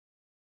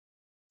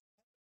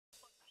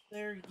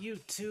There,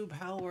 YouTube,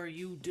 how are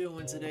you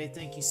doing today?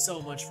 Thank you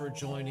so much for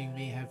joining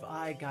me. Have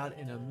I got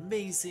an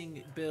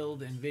amazing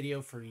build and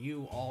video for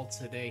you all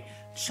today.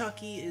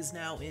 Chucky is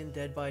now in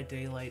Dead by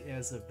Daylight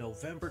as of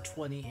November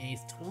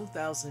 28th,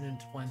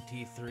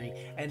 2023,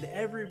 and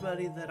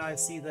everybody that I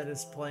see that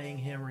is playing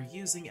him are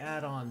using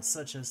add-ons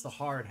such as the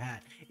Hard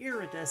Hat,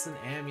 Iridescent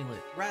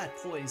Amulet, Rat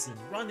Poison,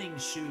 Running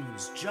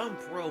Shoes, Jump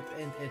Rope,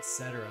 and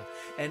etc.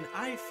 And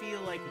I feel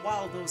like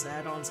while those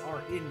add-ons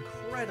are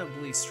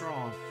incredibly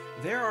strong,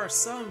 there are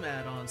some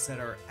add-ons that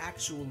are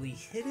actually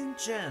hidden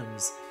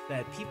gems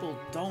that people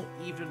don't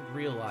even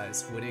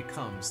realize when it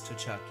comes to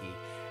Chucky.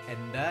 And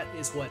that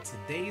is what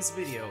today's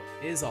video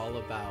is all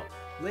about.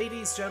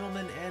 Ladies,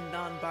 gentlemen, and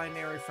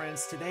non-binary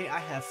friends, today I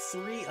have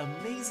 3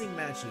 amazing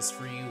matches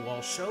for you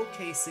while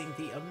showcasing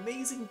the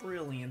amazing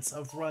brilliance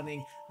of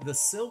running the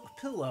Silk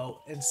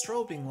Pillow and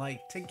Strobing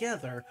Light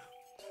together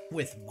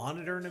with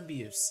Monitor and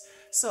Abuse.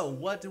 So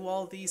what do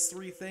all these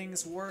 3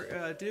 things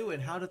do,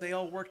 and how do they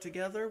all work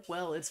together?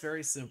 Well, it's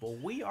very simple.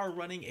 We are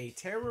running a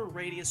Terror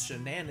Radius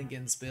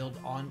Shenanigans build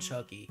on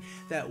Chucky,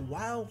 that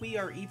while we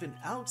are even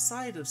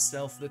outside of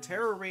stealth, the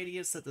Terror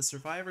Radius that the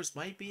survivors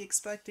might be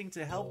expecting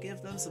to help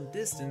give them some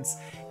distance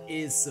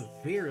is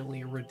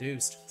severely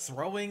reduced,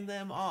 throwing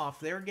them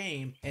off their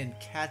game and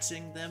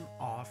catching them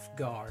off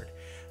guard.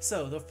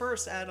 So the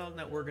first add-on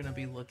that we're going to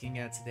be looking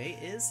at today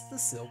is the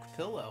Silk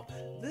Pillow.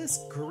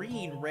 This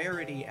green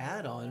rarity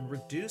add-on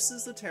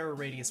reduces the terror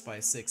radius by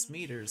 6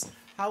 meters.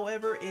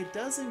 However, it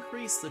does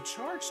increase the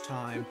charge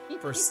time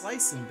for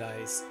slicing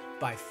dice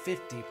by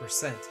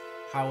 50%.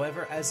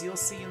 However, as you'll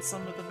see in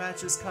some of the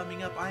matches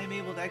coming up, I am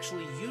able to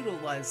actually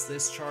utilize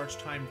this charge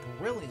time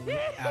brilliantly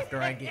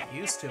after I get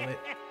used to it.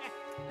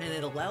 And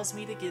it allows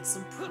me to get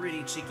some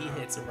pretty cheeky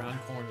hits around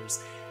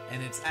corners,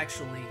 and it's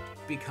actually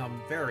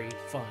become very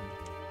fun.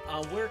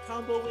 We're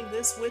comboing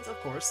this with, of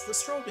course, the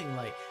Strobing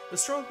Light. The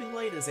Strobing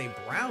Light is a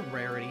brown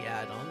rarity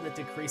add-on that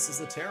decreases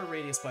the terror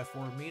radius by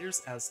 4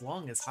 meters as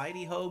long as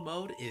Hidey Ho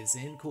mode is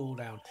in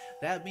cooldown.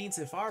 That means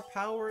if our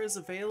power is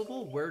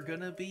available, we're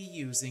gonna be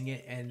using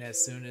it, and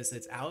as soon as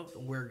it's out,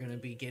 we're gonna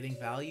be getting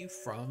value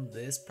from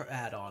this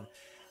add-on.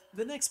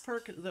 The next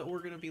perk that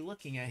we're going to be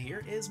looking at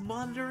here is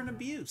Monitor and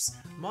Abuse.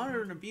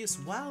 Monitor and Abuse,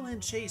 while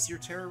in chase, your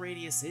terror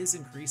radius is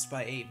increased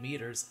by 8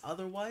 meters.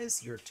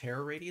 Otherwise, your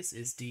terror radius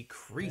is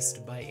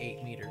decreased by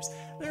 8 meters.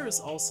 There is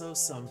also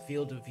some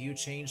field of view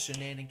change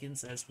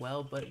shenanigans as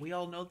well, but we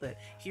all know that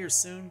here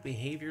soon,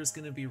 Behavior is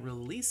going to be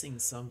releasing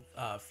some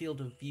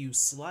field of view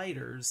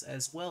sliders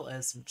as well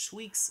as some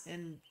tweaks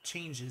and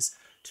changes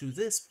to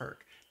this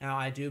perk. Now,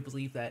 I do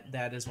believe that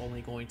that is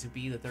only going to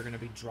be that they're going to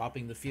be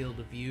dropping the field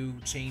of view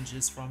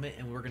changes from it,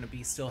 and we're going to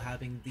be still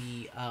having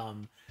the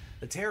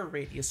terror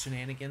radius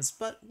shenanigans,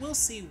 but we'll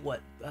see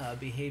what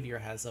Behavior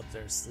has up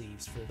their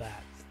sleeves for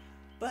that.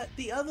 But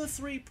the other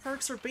 3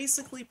 perks are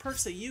basically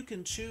perks that you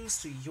can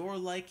choose to your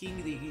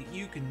liking.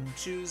 You can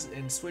choose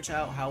and switch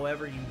out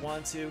however you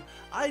want to.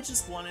 I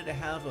just wanted to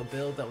have a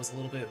build that was a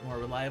little bit more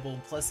reliable,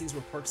 plus these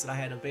were perks that I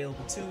had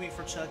available to me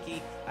for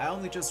Chucky. I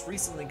only just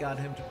recently got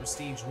him to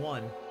Prestige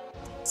 1.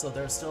 So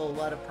there's still a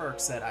lot of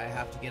perks that I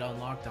have to get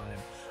unlocked on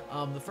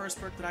him. The first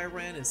perk that I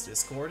ran is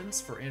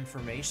Discordance for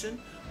information.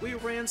 We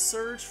ran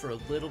Surge for a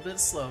little bit of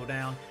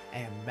slowdown,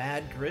 and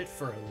Mad Grit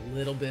for a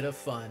little bit of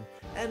fun.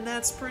 And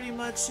that's pretty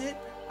much it.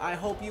 I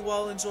hope you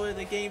all enjoy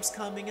the games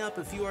coming up.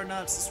 If you are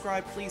not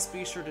subscribed, please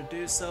be sure to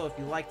do so. If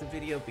you like the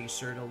video, be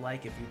sure to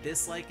like. If you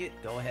dislike it,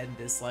 go ahead and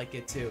dislike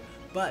it too.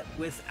 But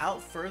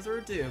without further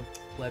ado,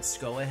 let's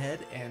go ahead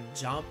and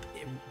jump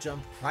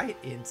right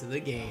into the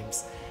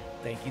games.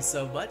 Thank you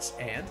so much,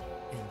 and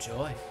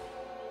enjoy.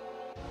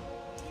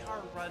 We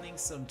are running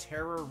some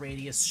Terror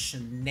Radius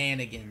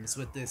shenanigans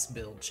with this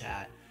build,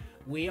 chat.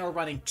 We are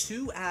running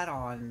 2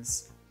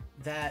 add-ons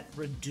that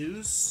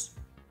reduce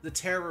the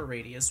terror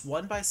radius,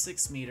 one by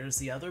 6 meters,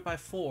 the other by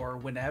 4,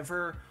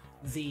 whenever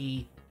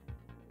the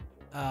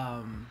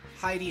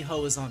Hidey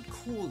Ho is on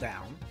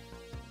cooldown.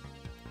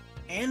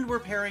 And we're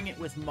pairing it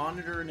with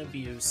Monitor and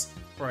Abuse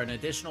for an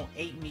additional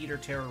 8 meter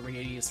terror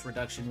radius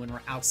reduction when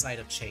we're outside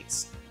of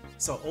chase.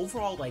 So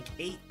overall, like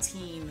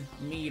 18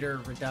 meter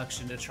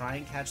reduction to try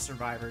and catch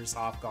survivors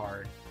off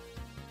guard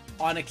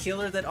on a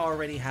killer that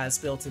already has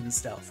built-in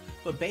stealth.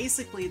 But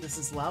basically, this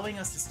is allowing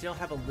us to still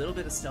have a little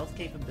bit of stealth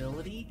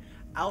capability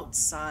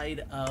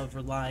outside of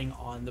relying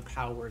on the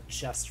power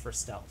just for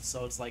stealth.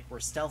 So it's like we're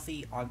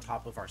stealthy on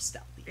top of our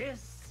stealthy.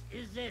 This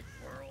is it,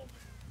 world.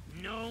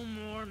 No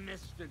more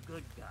Mr.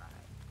 Good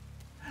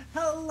Guy.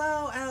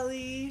 Hello,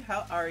 Allie.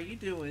 How are you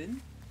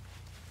doing?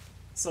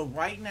 So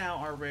right now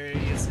our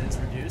radius is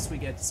reduced. We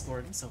get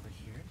Discordance over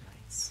here.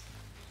 Nice.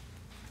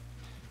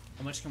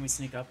 How much can we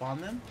sneak up on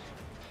them?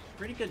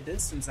 Pretty good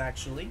distance,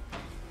 actually.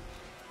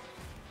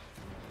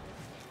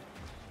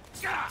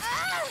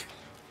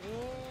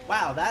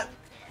 Wow, that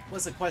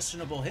was a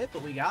questionable hit,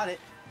 but we got it.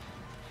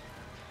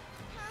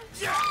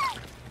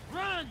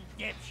 Run,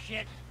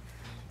 dipshit!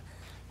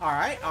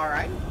 Alright,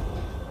 alright.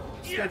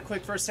 Good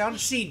quick first down.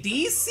 She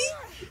DC?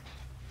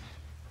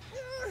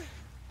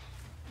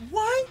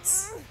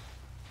 What?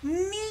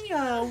 Me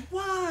Mia,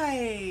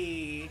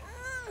 why?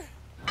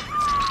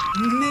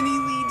 Mini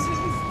Legion.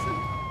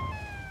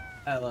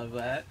 I love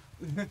that.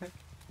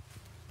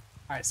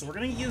 Alright, so we're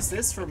gonna use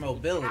this for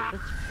mobility.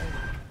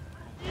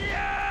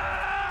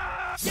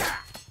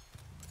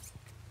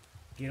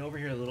 Get over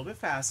here a little bit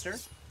faster.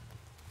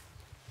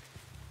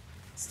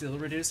 Still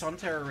reduced on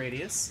terror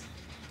radius.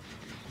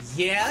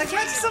 Yeah, that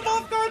catches him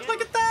off guard,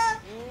 look at that!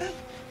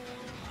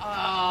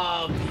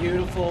 Oh,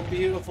 beautiful,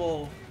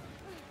 beautiful.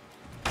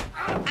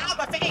 Ow,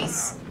 my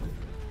face!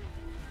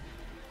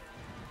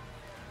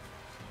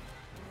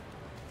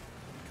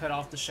 Cut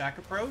off the shack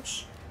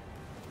approach,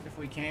 if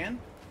we can.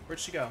 Where'd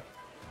she go?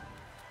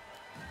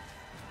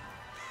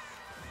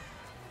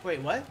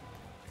 Wait, what?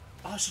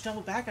 Oh, she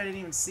doubled back, I didn't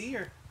even see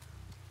her.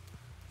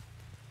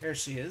 There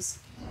she is.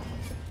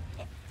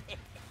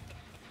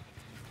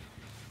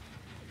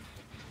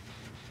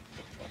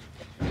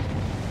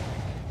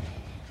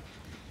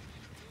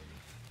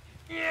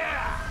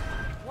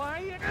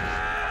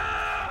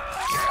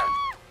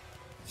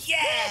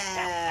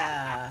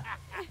 Yeah!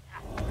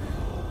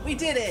 We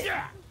did it!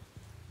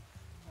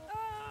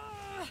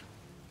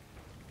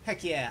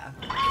 Heck yeah.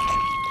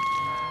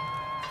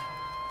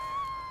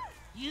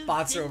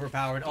 Bots are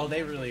overpowered. Oh,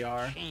 they really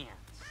are.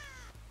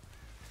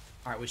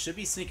 Alright, we should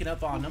be sneaking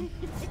up on them.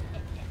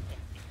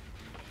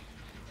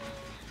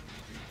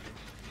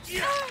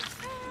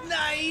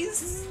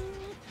 Nice!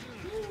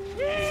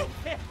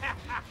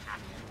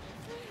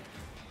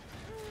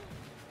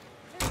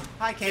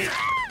 Hi, Kate.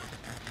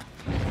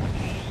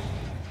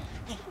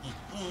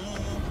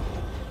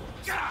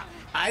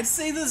 I'd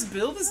say this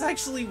build is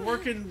actually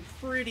working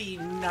pretty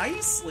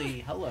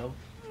nicely. Hello.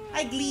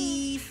 Hi,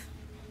 Gleef.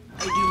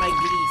 I do my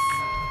Gleef.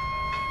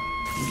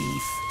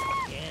 Gleef.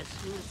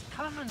 Guess who's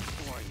coming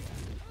for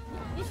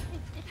you?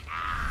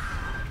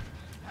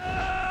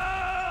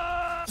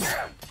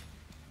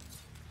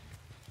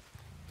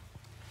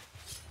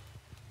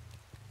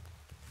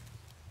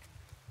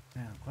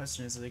 Now, the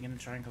question is, are they going to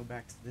try and go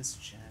back to this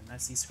gen? I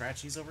see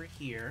Scratchy's over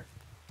here.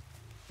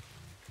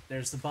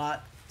 There's the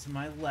bot to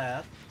my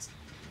left.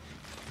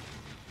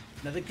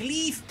 Another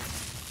Gleef!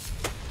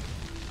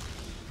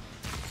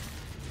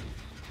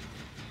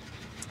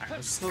 Alright,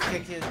 let's just go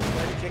kick it. Go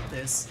ahead and kick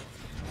this.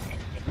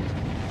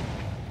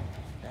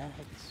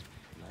 Let's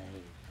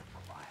play the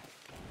quiet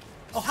game.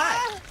 Oh,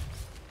 hi!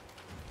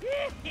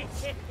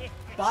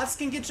 Bots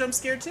can get jump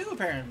scared too,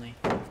 apparently.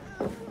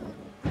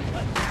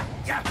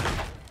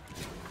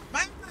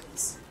 My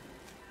eyes!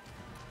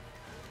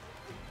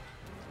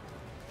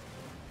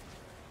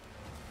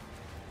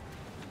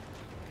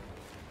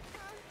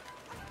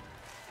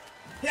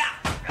 Yeah!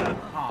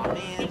 Aw,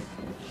 man.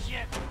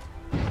 Shit.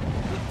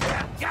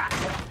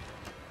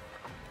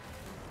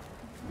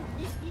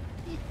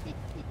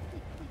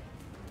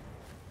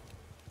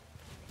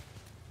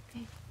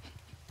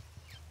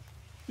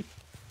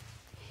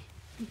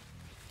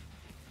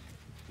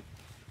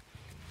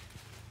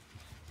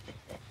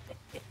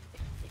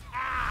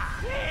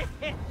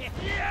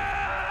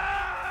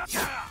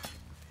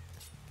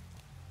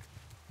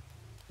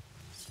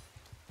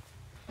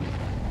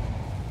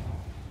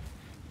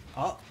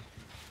 Oh.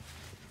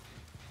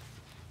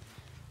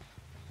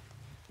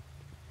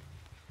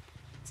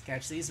 Let's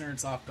catch these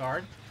nerds off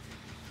guard.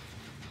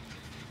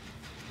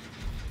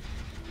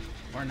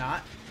 Or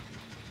not.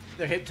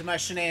 They're hip to my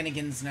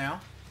shenanigans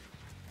now.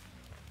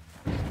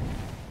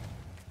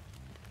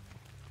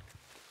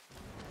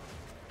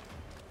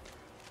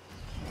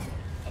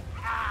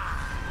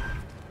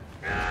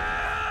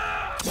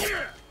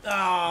 Oh,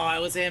 I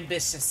was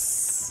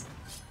ambitious.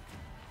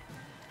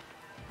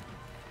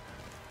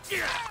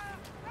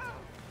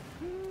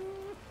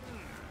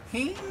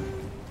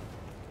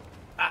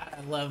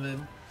 I love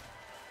him.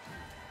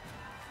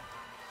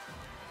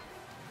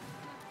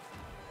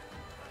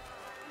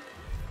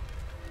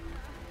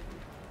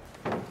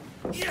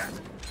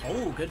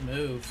 Oh, good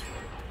move.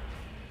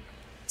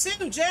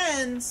 2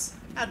 gens!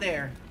 How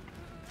dare.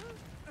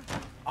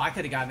 Oh, I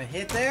could have gotten a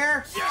hit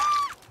there.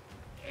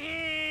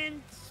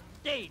 And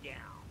stay down.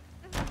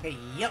 Hey,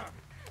 yup.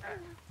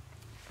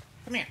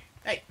 Come here.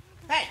 Hey,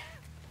 hey!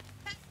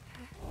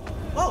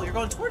 Whoa, you're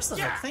going towards the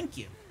hook. Thank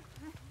you.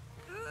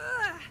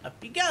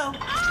 Up you go.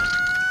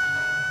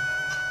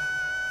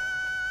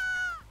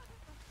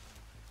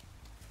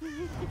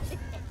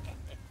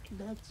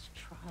 Let's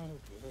try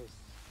this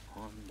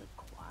on the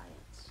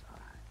quiet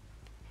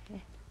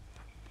side.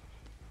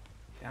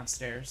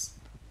 Downstairs.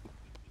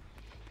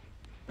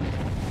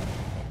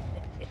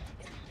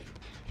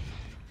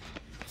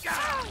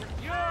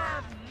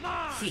 You're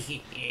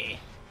mine!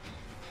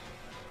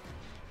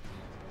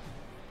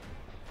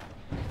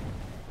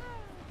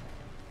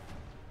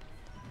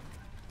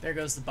 There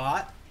goes the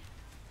bot.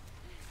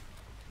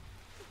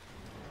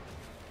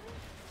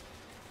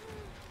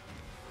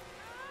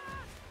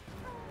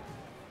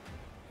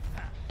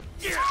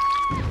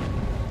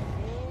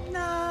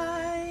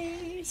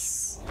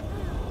 Nice.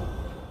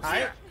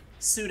 Alright,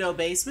 pseudo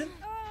basement.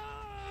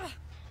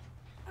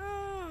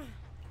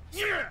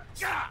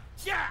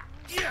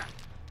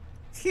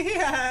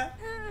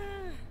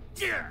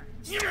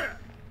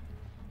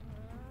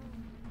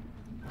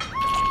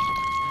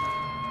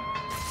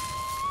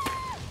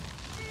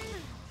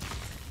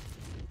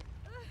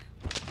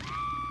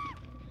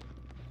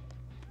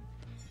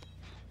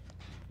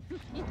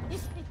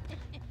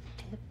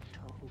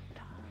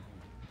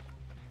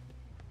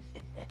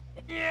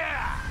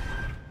 Yeah.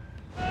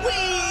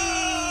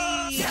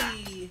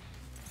 Whee!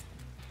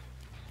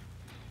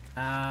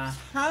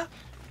 Uh-huh.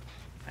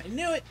 I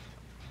knew it.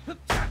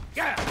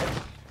 Yeah.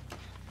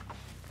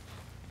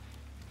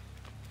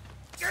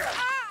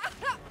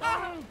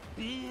 Don't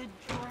be a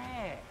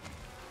drag.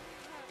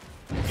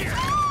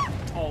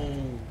 Oh,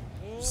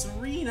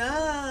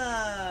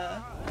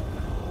 Serena!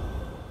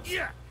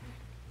 Yeah.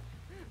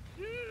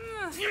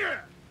 Yeah.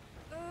 Yeah.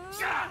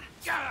 Yeah.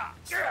 Yeah.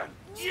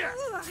 Yeah.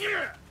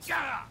 Yeah.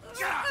 Yeah.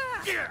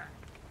 Yeah.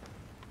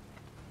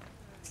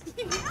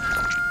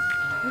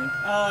 Oh,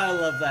 I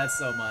love that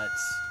so much.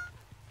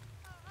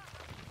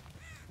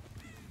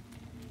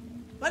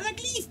 What a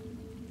leaf?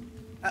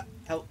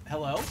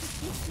 Hello?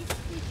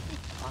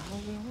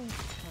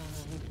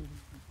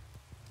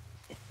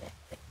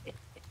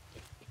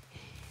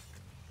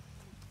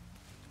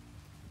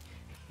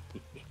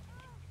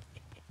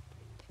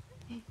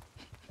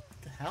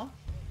 The hell?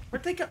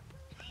 Where'd they go?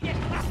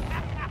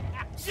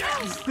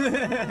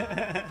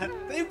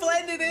 They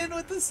blended in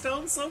with the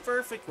stone so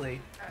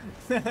perfectly.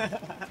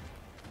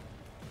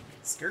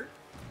 Skirt?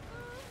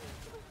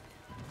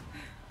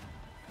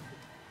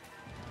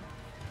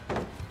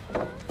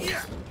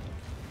 Yeah.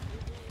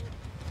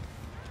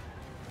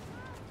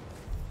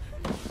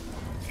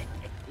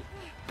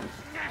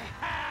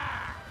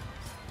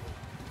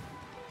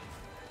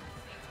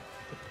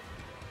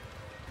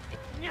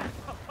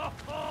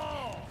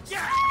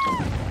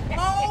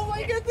 Oh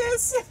my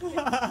goodness!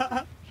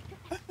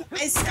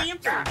 I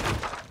scampered!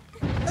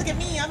 Look at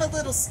me, I'm a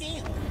little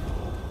scamp!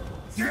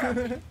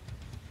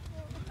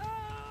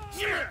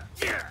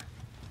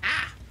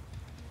 Ah!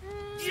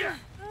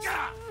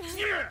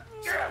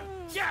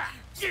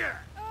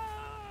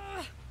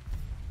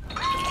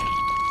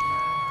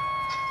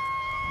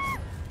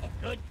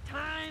 Good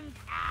times.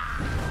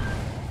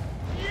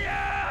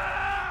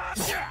 Yeah.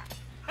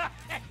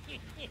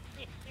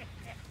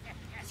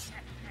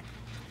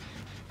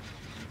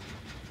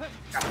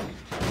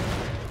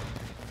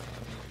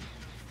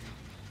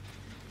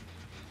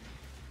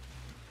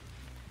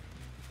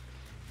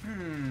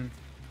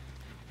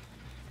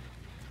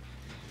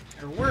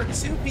 There were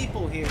two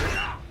people here.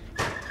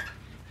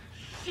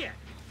 Shit.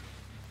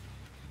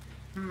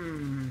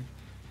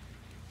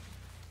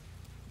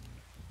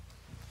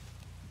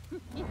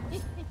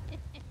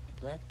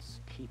 Let's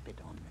keep it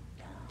on the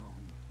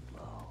down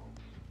low.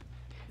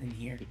 In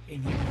here,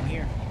 in here, in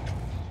here.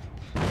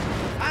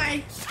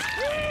 Hi!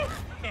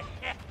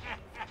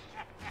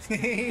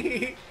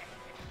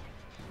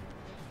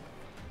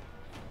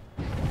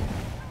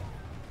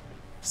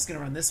 Just gonna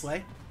run this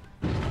way.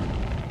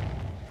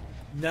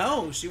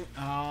 No, she.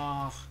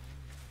 Oh.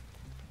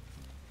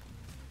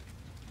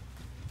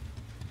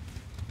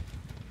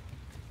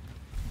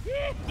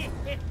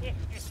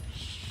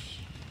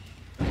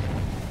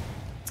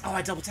 Oh,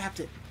 I double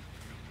tapped it.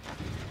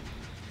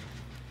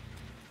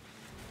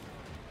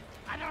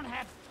 I don't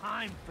have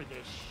time for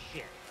this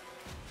shit.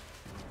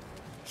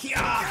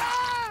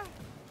 Yeah!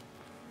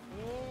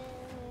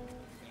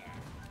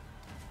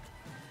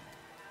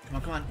 Come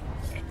on, come on.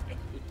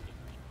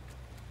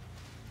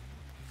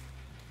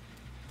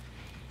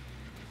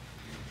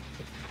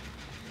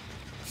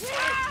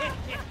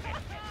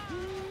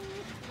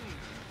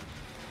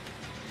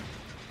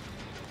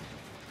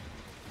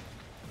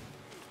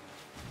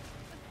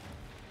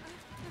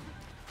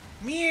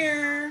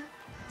 Mirror!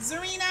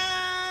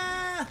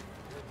 Zarina!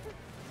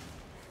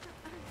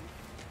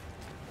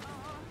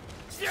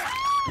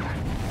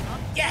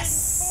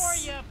 Yes! For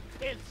you,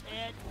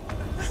 pisshead.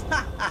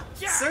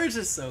 Surge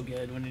is so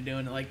good when you're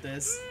doing it like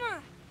this.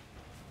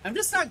 I'm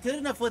just not good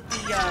enough with the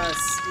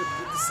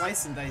with the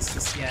slice and dice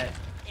just yet.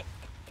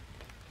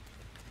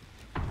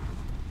 I'm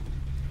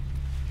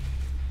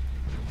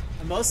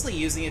mostly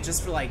using it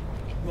just for like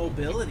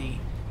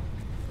mobility.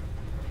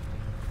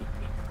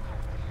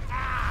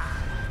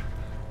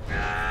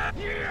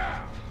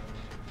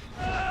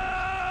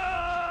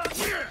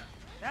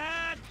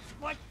 That's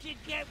what you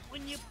get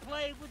when you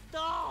play with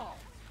dolls.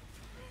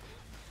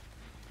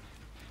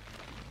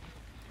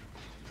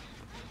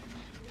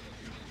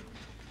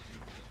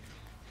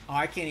 Oh,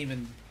 I can't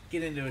even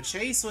get into a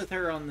chase with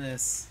her on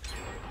this.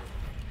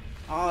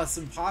 Oh, it's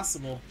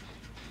impossible.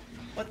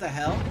 What the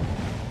hell?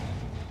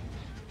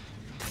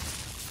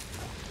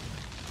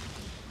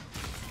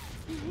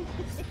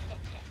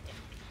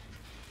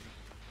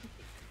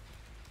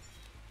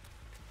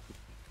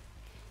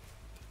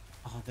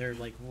 Oh, they're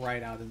like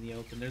right out in the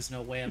open. There's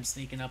no way I'm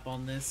sneaking up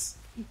on this.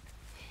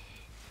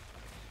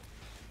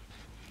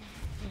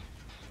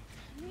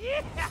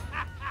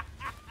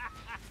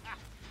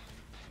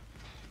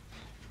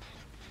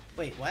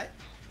 Wait, what?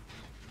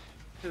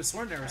 I could have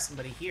sworn there was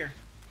somebody here.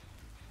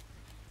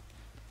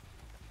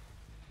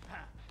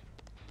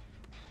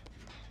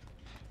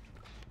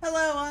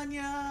 Hello,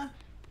 Anya!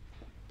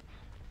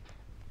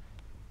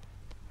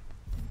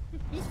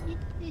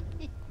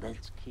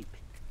 Let's keep it.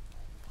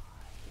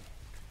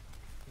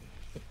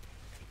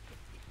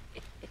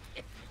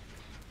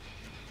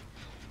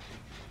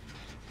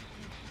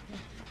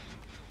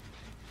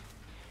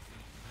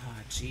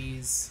 Ah,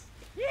 jeez.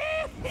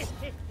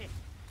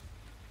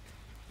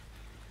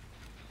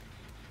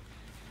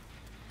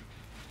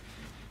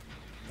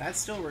 That's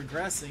still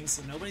regressing,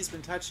 so nobody's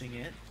been touching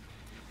it.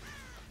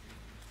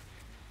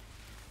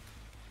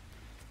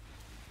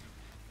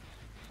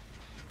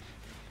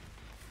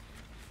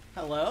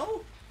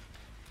 Hello?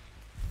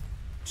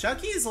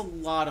 Chucky is a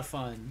lot of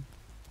fun.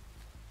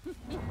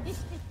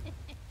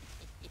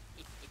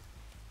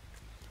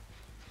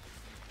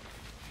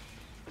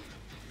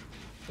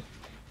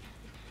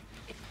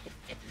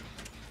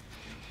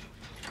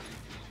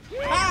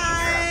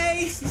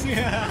 Hi!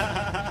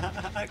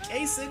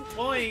 Case in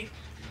point.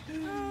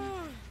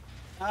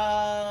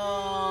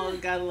 Oh,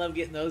 gotta love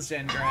getting those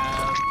gen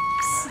grabs.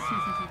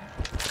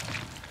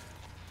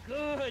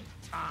 Good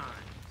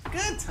time.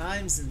 Good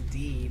times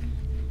indeed.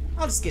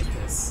 I'll just get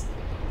this.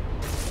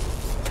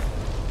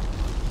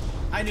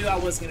 I knew I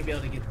wasn't gonna be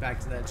able to get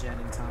back to that gen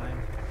in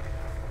time.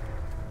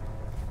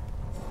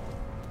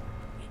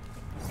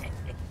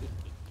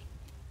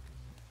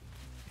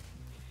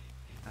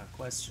 Now,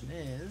 question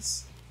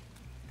is,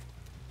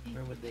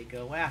 where would they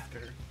go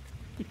after?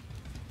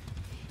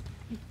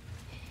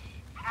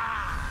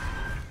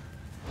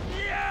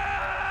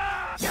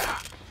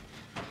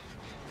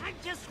 I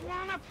just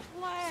wanna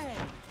play.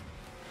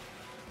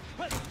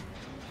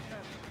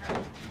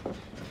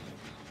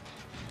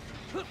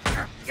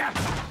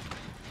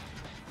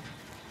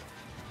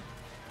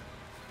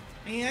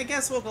 I mean, I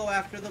guess we'll go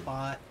after the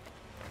bot.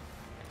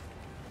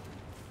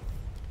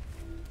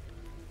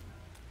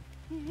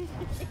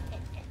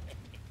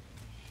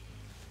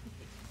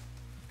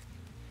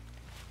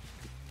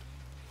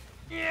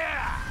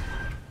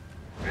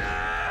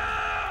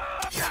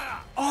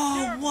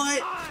 Oh, what?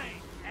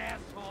 Fine,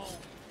 asshole.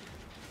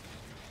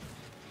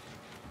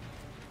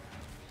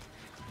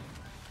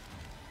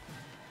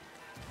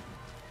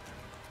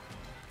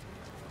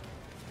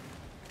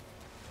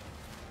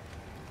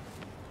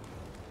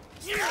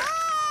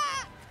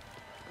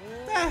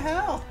 What the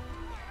hell?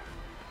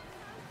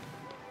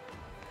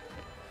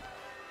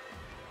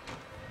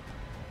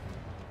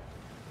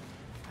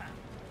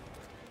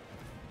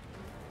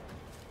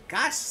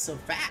 Gosh, so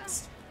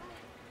fast.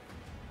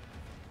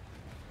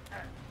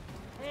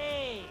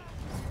 Hey,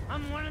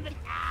 I'm one of the.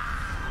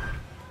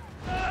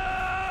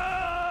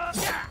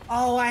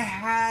 Oh, I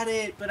had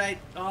it, but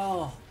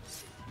oh.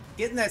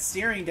 Getting that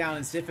steering down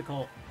is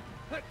difficult.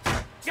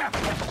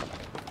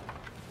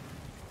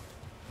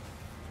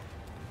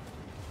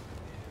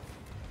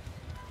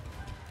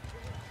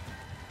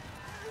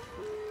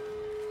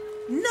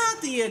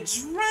 Not the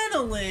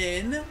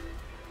adrenaline!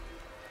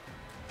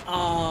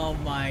 Oh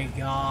my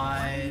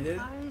god.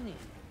 Tiny.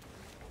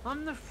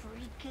 I'm the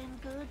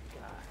freaking good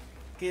guy.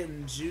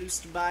 Getting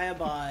juiced by a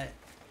bot.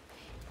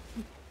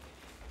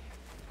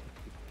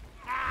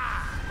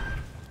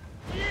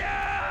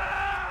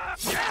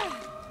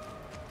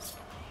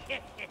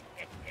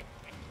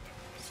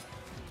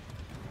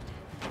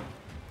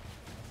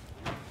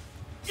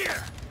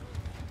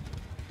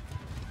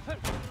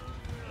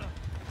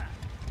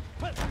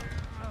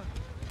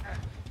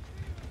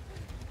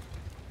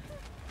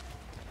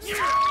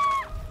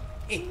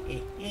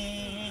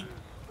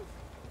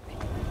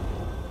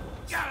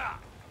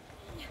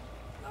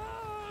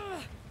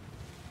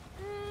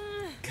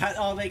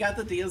 Oh, they got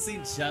the DLC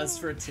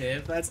just for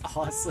Tiff. That's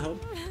awesome.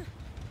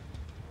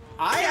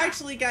 I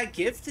actually got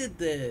gifted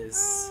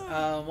this.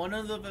 One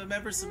of the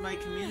members of my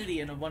community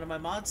and one of my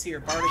mods here,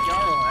 Bardic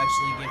Jarl,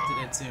 actually gifted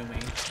it to me.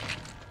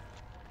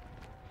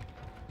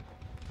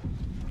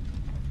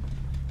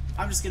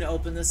 I'm just gonna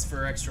open this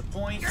for extra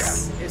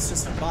points. It's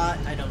just a bot.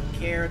 I don't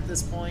care at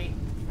this point.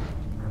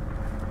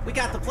 We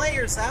got the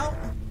players out.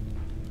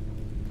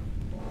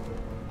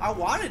 I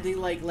wanted to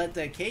like let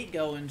the Kate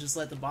go and just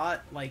let the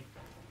bot like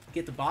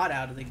get the bot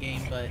out of the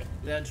game, but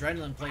the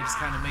adrenaline play just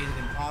kind of made it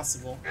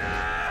impossible.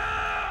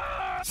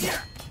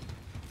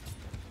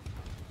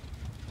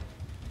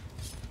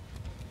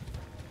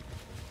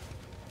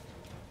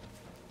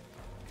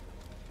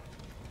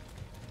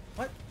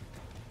 What?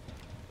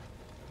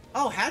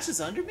 Oh, Hatch is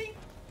under me?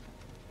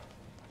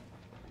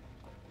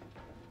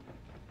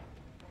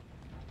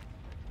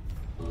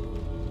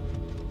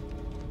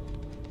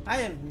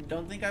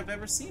 Don't think I've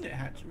ever seen it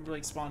hatch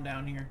like spawn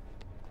down here.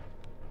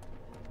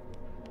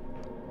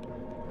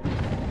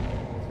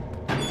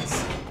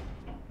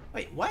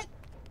 Wait, what?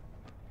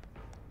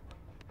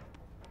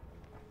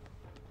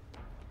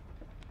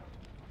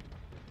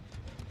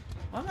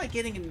 Why am I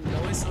getting a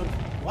noise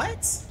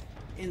what?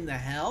 In the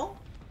hell?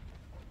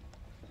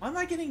 Why am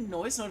I getting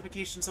noise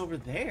notifications over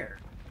there?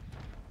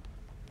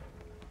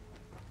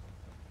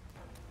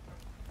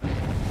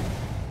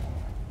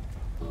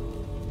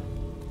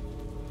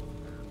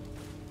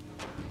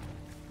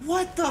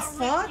 What the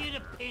fuck?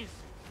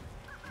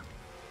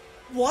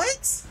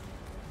 What?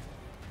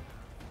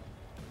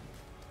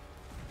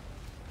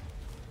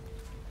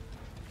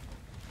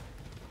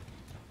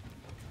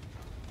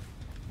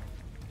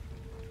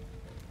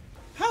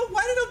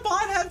 Why did a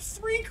bot have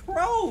 3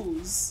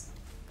 crows?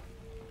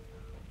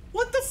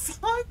 What the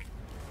fuck?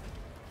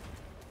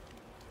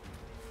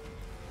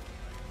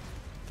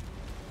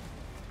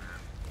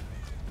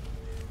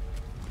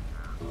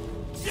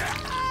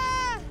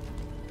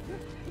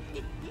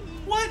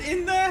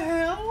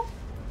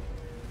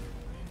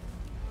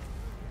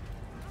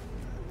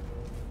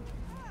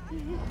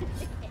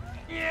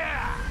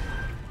 Yeah.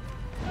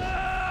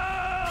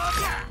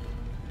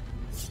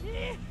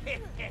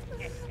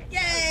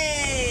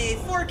 Yay!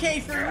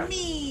 4K for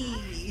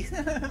me!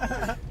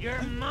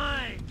 You're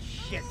mine,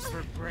 shit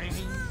for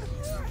brains.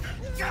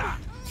 Yeah,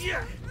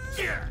 yeah,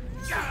 yeah,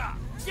 yeah,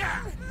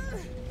 yeah.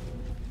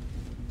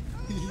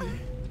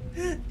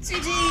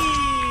 GG!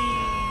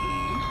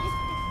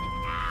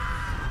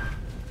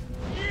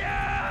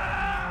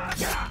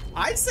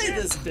 I'd say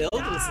this build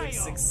was a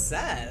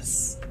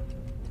success.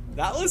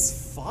 That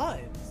was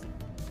fun.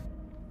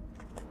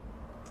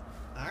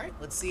 Alright,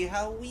 let's see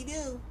how we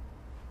do.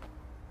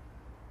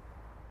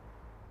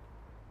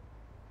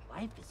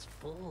 Life is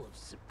full of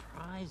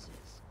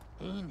surprises,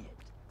 ain't it?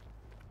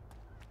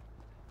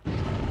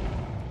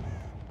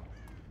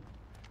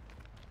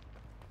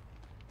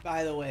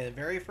 By the way, the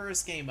very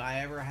first game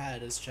I ever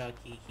had as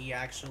Chucky, he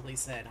actually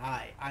said,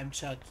 "Hi, I'm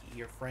Chucky,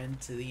 your friend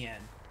to the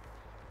end."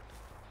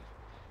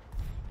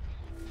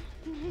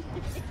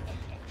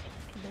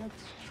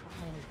 Let's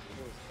try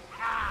this.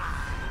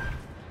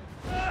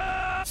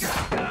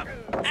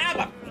 Ah,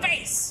 my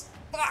face!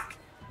 Fuck!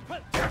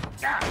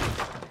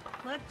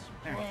 Let's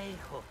play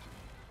hooky.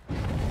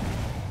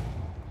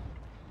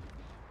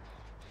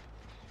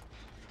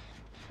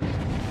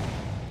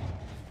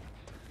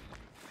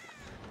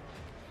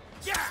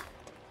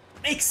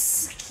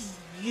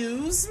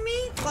 Excuse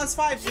me?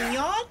 +5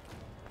 Leon?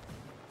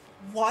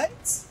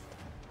 What?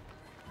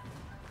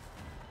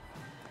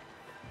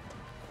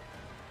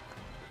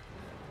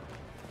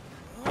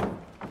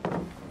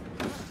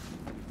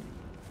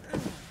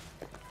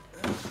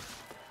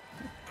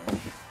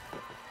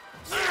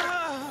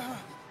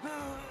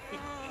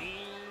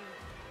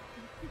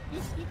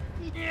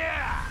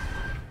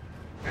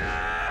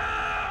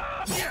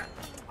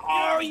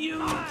 Are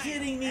you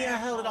kidding me? I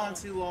held it on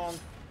too long.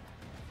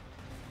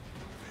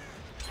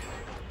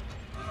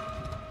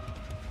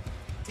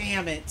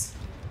 Damn it.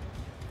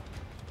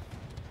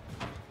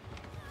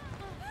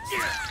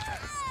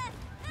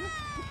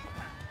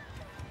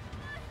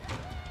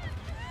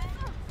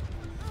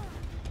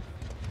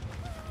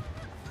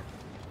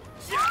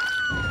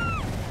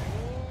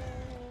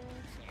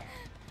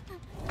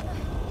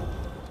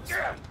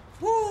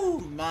 Whoo,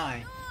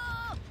 my.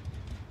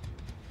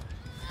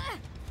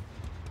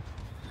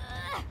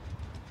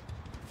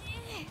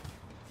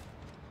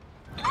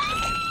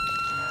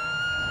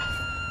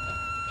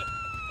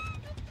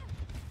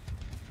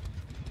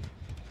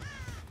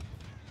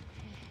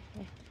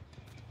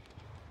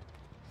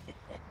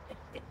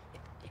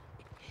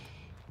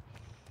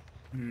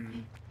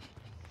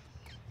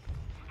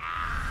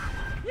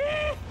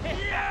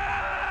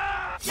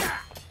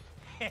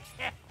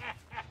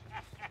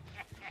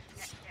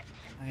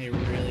 I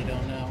really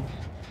don't know.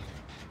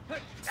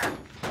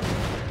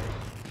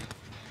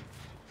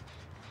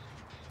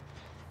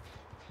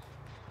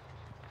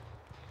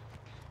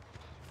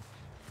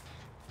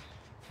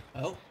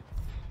 Oh.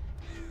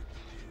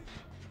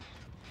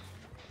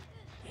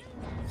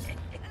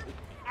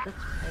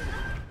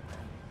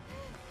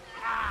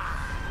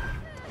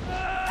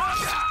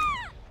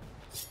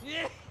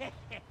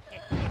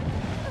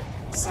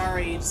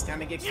 Sorry, you just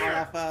kind of get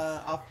caught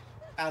off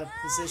out of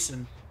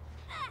position.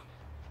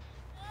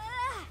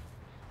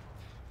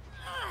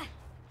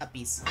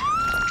 Uppies.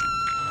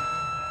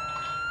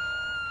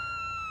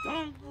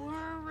 Don't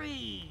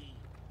worry.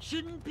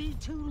 Shouldn't be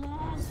too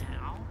long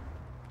now.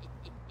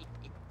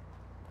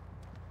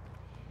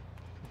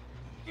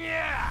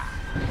 Yeah.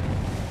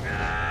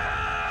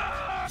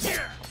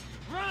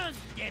 Run,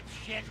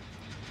 dipshit.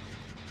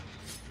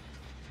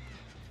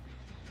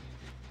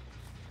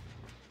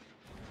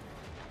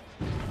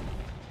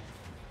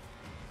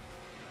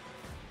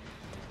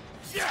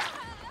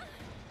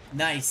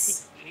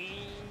 Nice.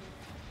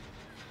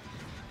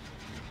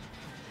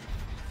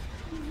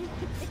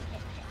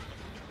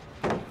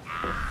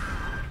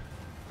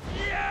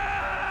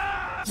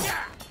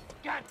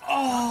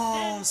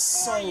 Oh,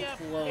 so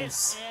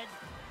close.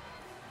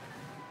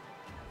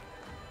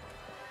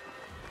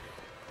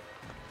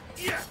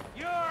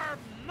 You're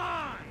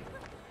mine.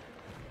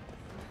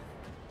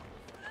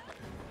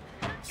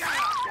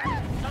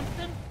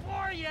 Something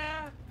for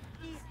ya.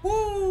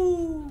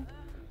 Woo!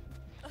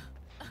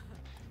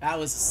 That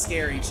was a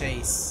scary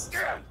chase.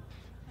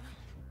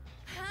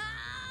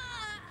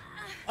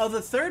 Oh,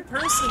 the third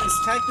person is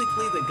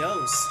technically the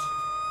ghost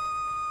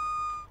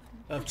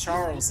of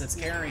Charles that's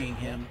carrying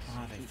him.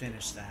 Oh, they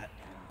finished that.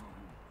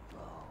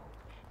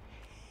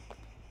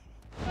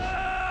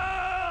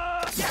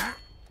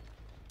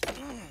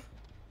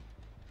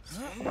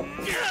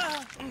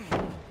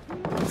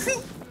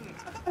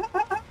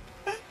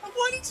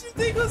 What did you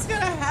think was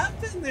gonna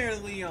happen there,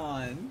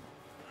 Leon?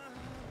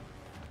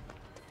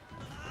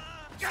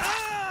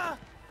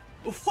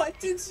 What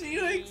did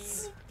you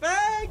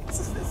expect?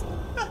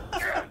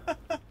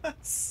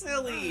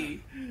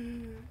 Silly.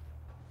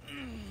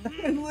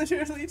 I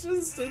literally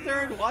just stood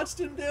there and watched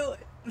him do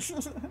it.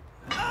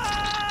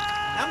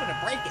 I'm gonna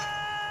break it.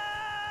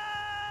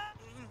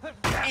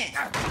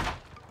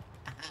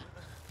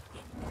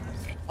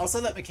 Also,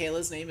 that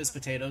Michaela's name is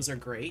Potatoes Are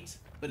Great,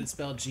 but it's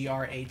spelled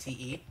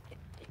Grate.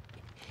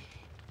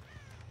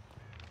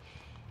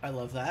 I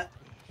love that.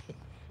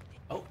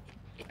 Oh,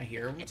 I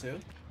hear him too.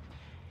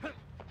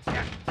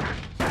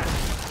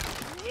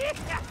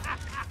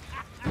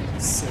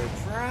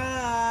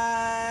 Surprise!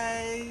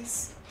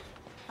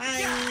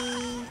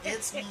 Hi,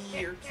 it's me,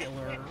 your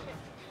killer.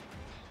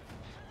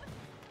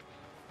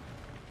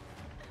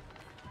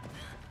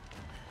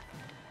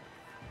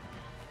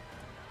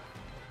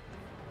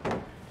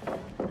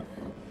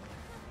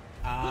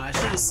 I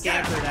should have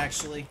scampered,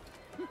 actually.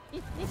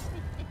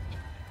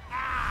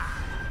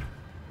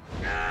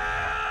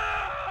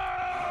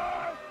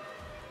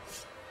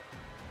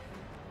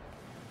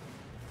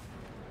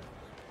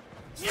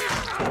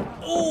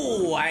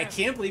 Oh, I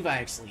can't believe I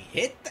actually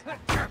hit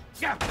that.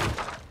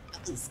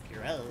 That was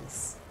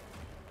gross.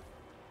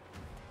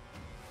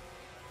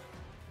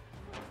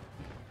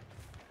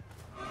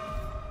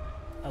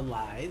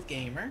 Alive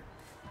gamer.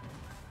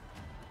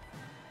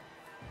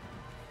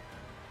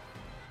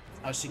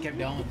 Oh, she kept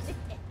going.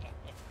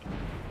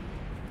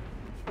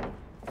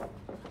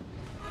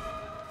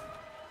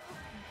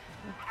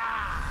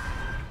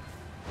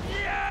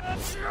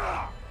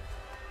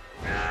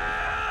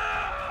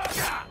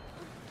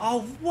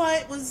 Oh,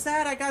 what was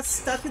that? I got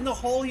stuck in the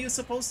hole he was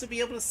supposed to be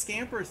able to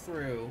scamper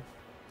through.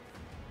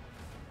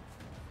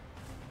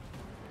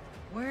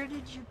 Where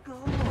did you go?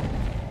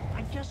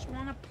 I just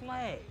want to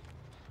play.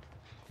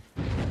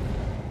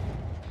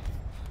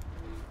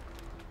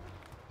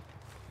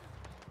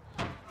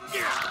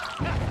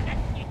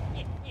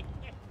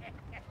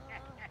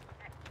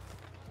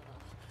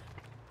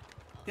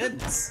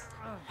 Goodness.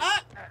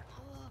 Ah!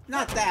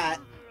 Not that.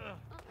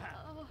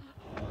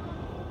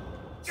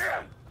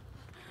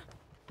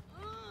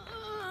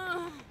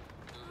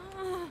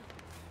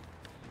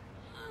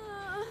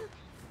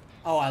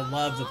 Oh, I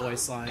love the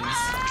voice lines.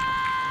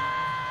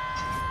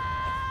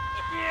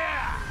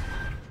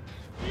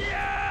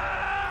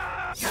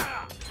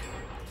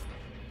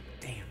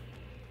 Damn.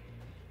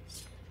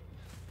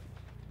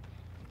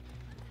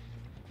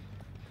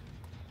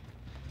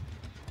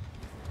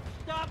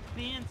 Stop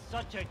being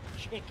such a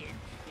chicken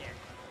shit.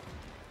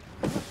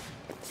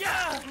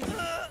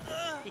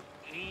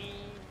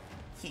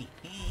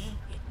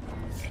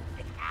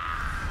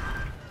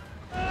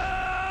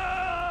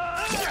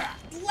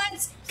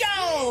 Let's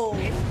go!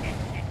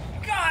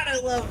 God, I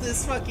love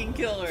this fucking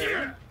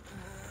killer.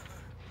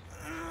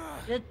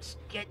 Let's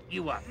get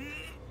you up.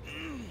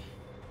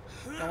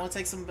 I want to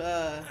take some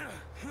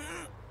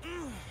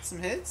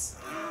hits?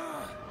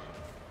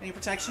 Any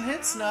protection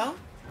hits? No?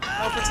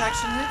 No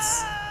protection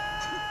hits?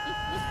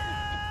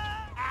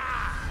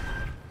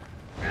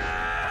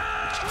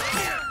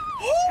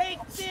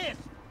 Take this,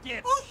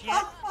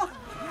 dipshit!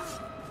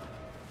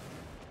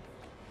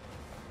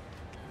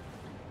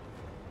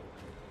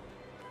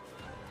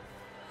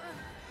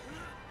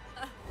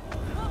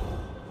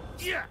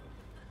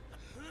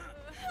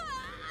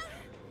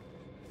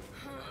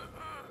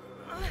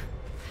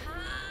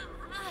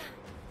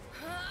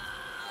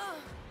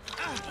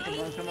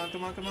 Come on,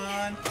 come on, come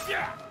on. Where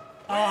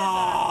the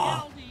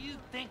hell do you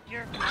think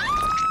you're going?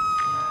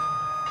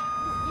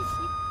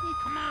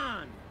 Come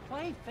on,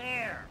 play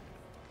fair.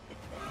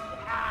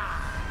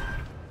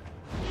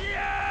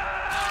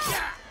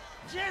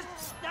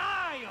 Just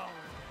die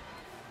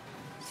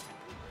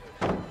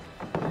already.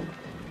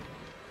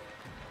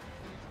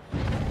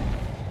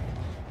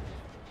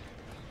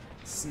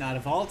 It's not a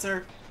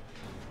vaulter.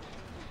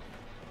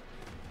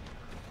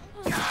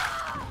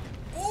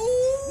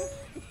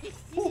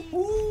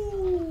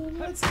 Ooh,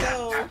 let's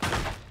go.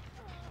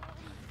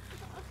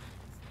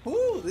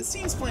 Ooh, this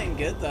team's playing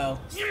good though.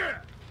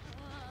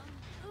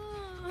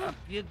 Up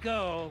you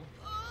go.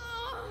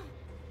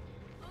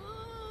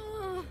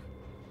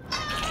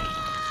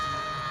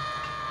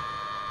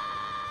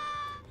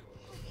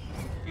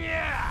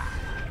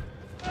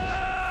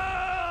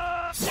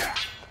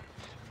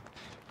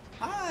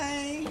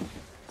 Hi.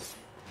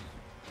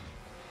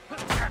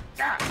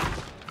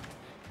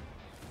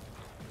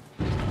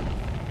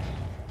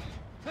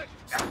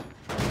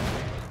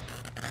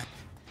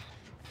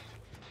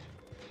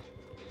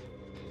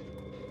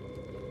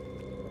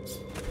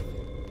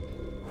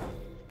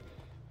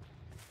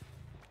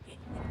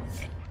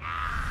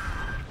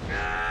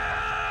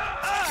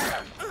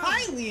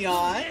 Hi,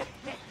 Leon.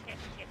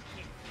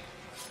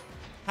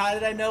 How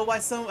did I know how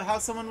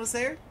someone was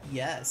there?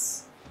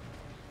 Yes.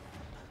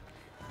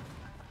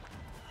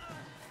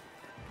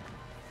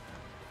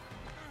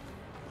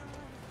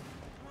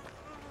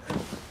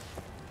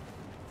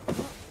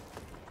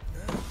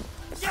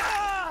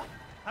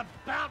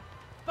 About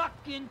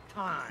fucking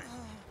time.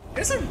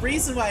 There's a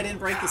reason why I didn't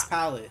break this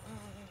pallet.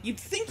 You'd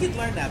think you'd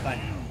learn that by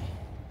now.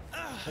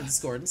 Oh, this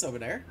Gordon's over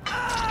there. Good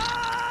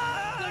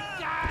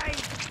guy.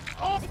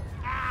 Oh.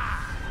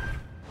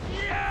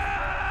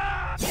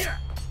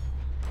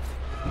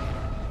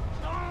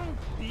 Don't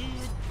be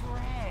a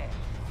drag.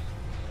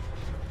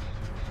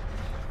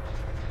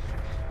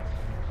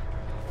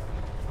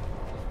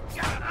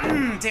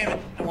 Damn it!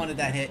 I wanted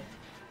that hit.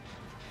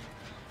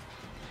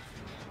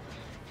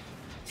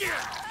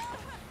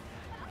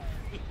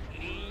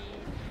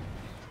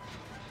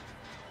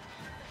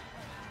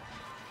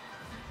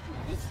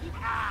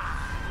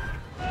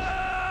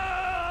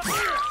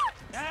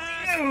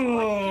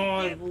 Oh,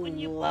 I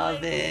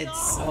love it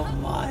so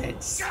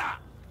much.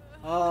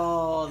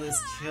 Oh, this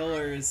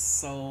killer is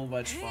so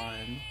much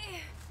fun.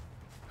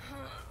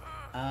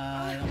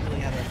 I don't really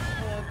have a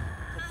hook.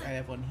 I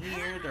have one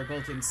here. They're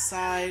both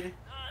inside.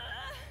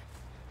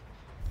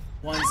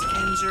 One's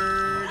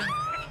injured.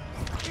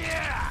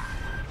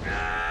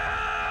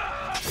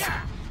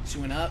 She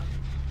went up.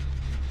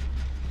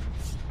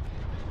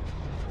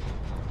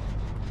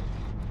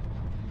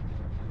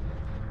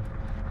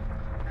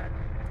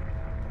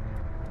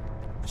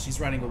 She's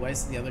running away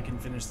so the other can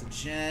finish the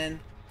gen.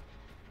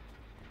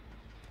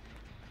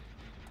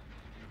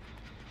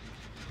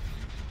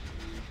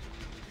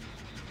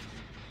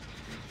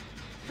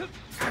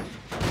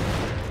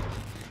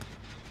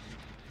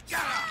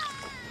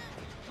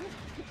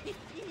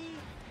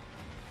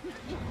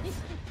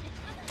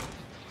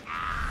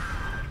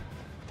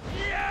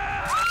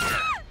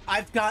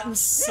 I've gotten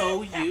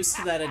so used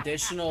to that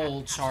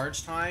additional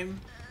charge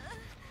time.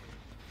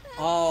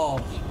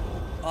 Oh,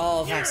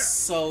 that's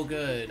so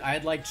good. I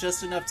had like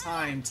just enough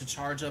time to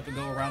charge up and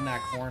go around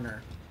that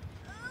corner.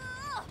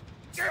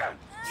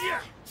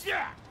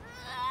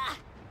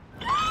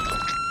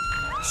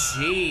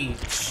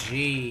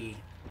 Gee.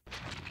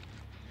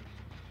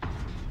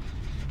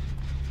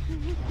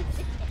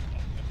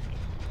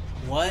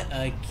 What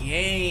a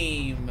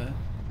game.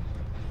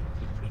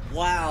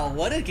 Wow,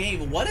 what a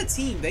game. What a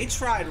team. They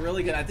tried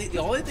really good. I think the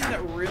only thing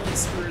that really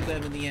screwed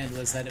them in the end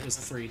was that it was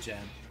a 3-gen.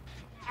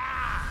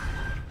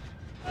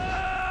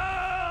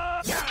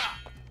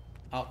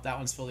 Oh, that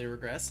one's fully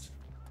regressed.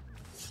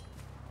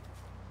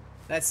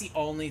 That's the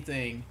only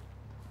thing.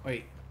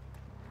 Wait.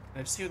 Did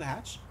I just hear the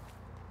hatch?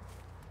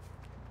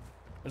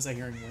 Was I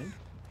hearing wind?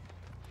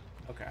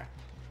 Okay.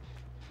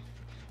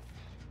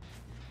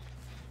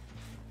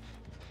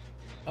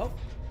 Oh.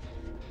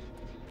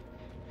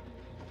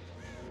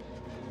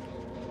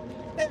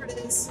 There it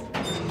is.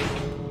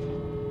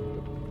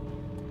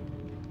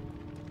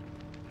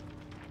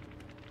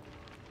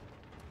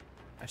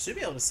 I should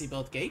be able to see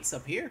both gates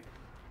up here.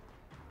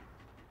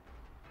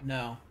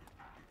 No.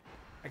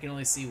 I can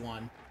only see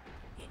one.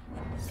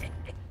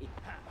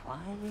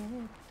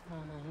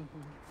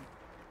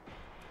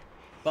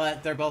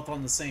 But they're both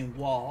on the same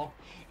wall.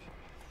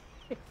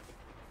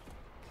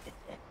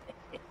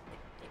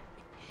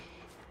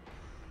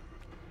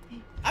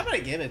 I'm gonna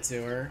give it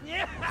to her.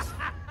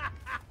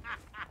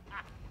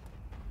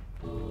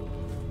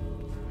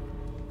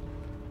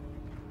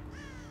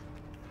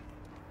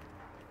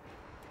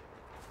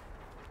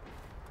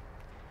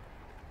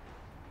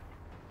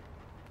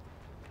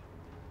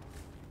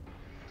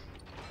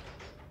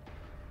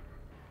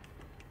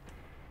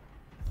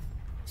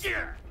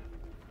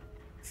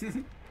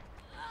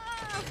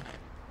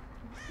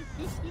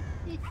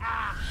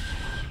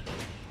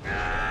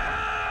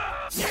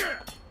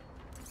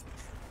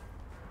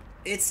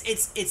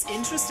 It's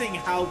interesting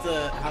how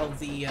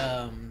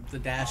the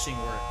dashing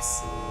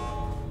works.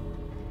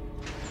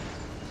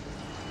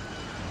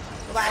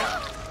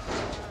 Bye.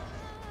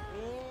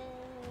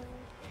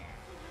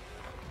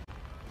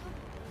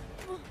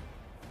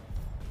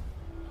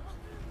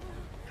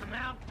 Come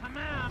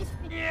out!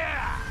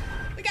 Yeah!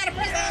 We got a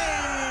present!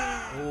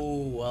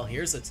 Oh, well,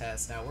 here's a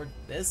test. Now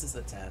this is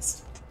a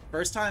test.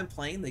 First time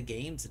playing the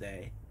game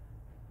today.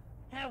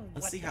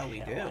 Let's see how we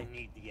do. I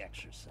need the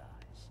exercise.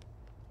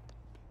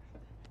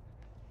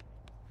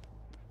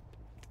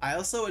 I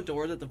also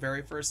adore that the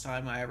very first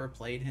time I ever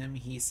played him,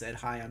 he said,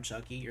 "Hi, I'm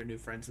Chucky, your new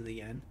friend to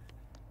the end."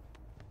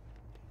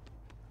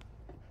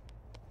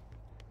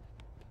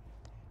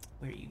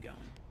 Where are you going?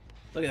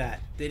 Look at that.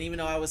 Didn't even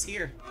know I was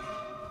here.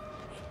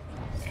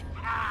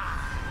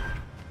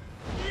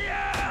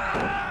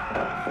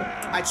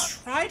 I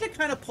tried to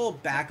kind of pull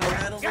back on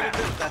that a little bit,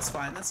 but that's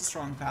fine. That's a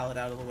strong pallet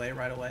out of the way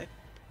right away.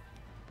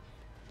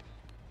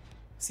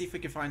 See if we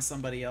can find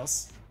somebody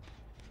else.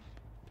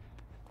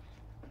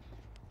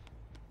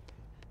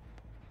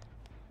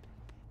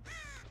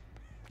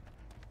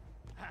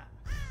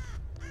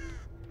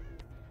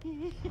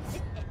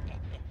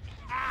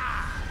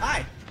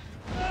 Hi.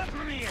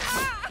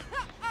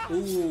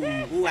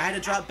 Ooh, I had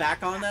to drop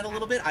back on that a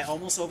little bit. I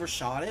almost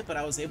overshot it, but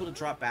I was able to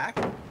drop back.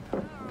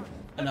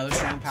 Another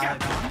strong pallet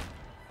gone.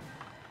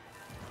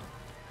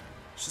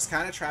 She's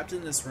kind of trapped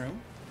in this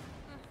room.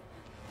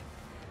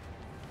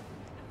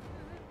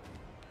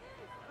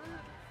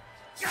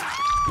 You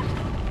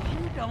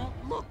don't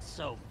look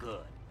so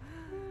good.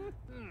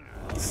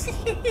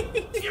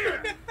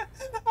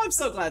 I'm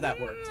so glad that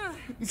worked.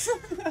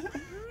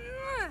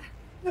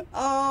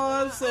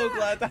 Oh, I'm so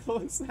glad that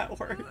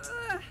worked.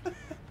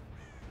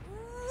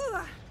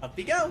 Up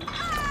we go.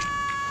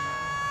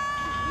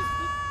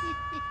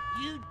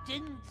 You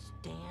didn't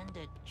stand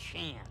a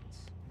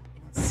chance.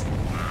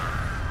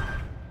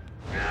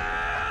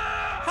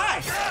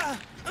 Hi.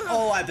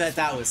 Oh, I bet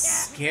that was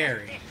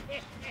scary.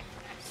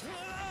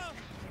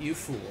 You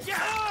fool.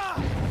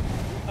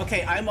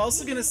 Okay, I'm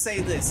also gonna say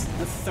this.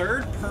 The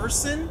third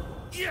person,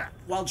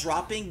 while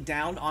dropping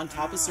down on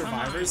top of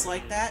survivors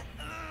like that,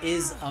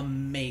 is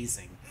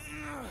amazing.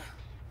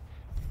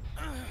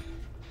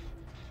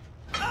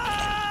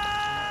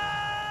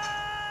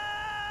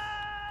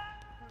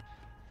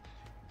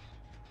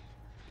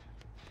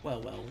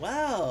 Well, well,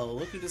 well.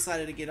 Look who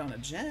decided to get on a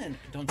gen.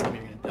 Don't tell me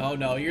you're gonna... Oh,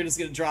 no. You're just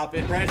gonna drop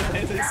it right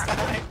away this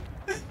time.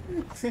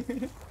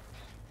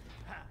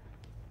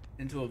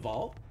 Into a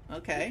vault?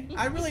 Okay.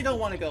 I really don't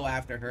want to go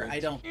after her. I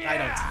don't...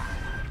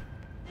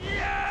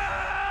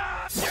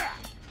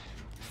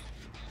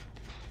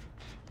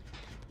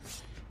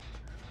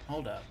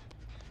 Hold up.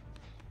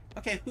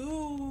 Okay,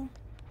 who...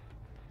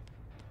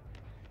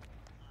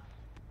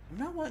 I'm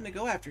not wanting to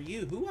go after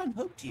you. Who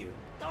unhooked you?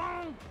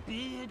 Don't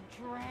be a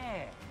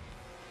drag.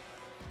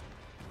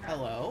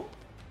 Hello?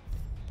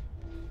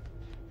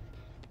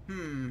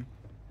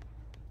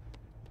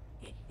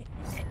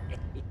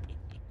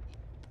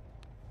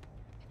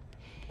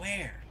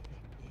 Where?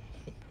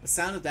 The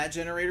sound of that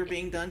generator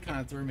being done kind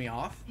of threw me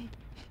off.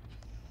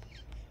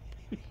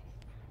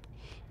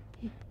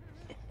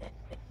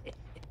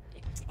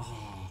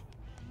 Oh.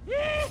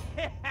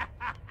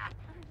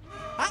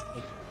 Hi.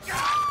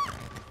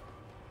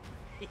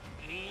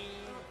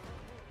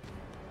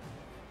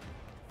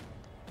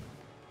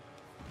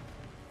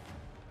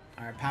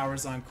 Alright,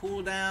 power's on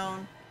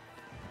cooldown.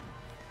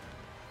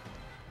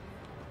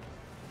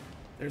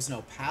 There's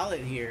no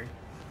pallet here.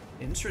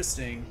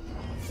 Interesting.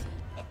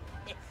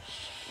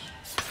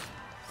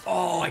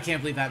 Oh, I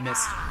can't believe that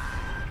missed.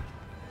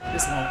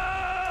 This won't.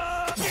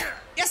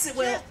 Yes, it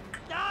will!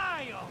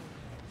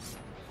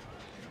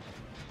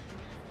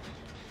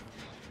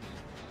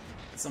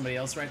 Somebody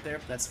else right there,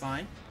 but that's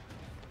fine.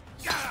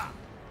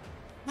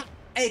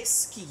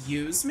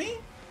 Excuse me?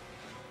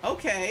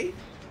 Okay.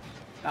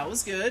 That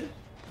was good.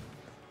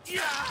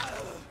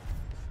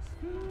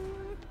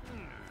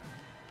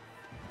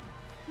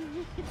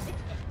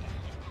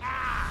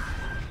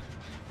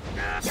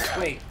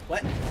 Wait,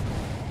 what?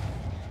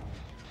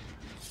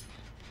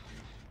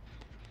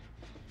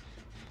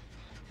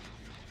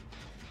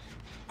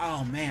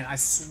 Oh man, I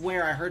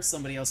swear I heard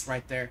somebody else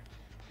right there.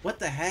 What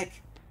the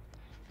heck?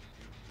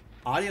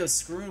 Audio's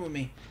screwing with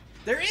me.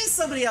 There is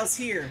somebody else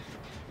here!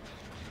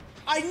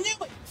 I knew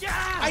it!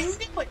 I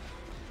knew it!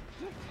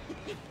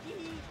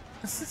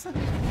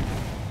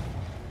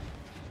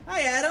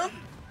 Hi, Adam!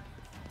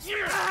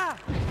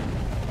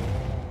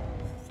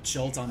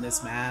 Jolt on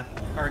this map.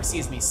 Or,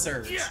 excuse me,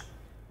 Surge.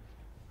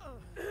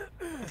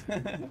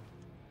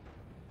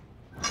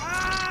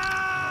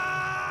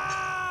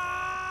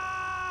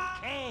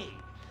 Hey,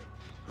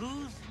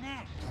 who's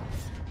next?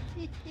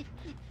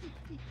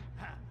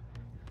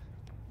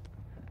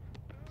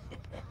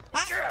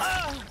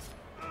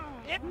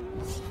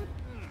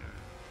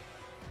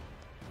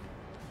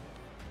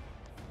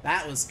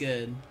 That was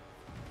good.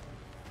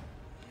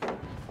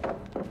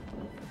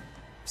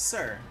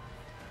 Sir.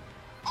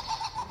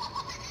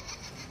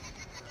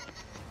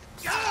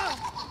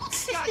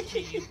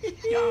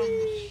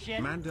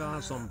 Manda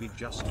Zombie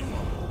just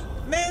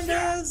followed.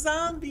 Manda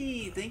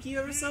Zombie! Thank you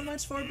ever so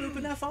much for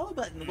booping that follow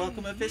button.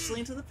 Welcome officially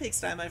into the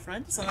pigsty, my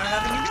friend. It's an honor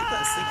having you with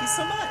us. Thank you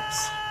so much.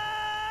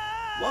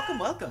 Welcome,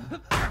 welcome.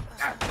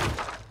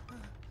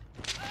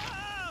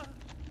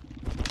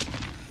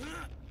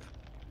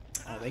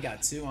 Oh, they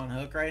got two on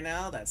hook right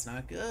now. That's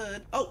not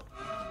good. Oh!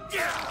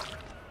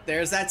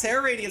 There's that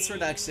terror radius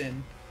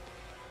reduction.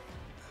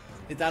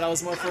 They thought I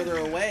was more further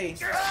away.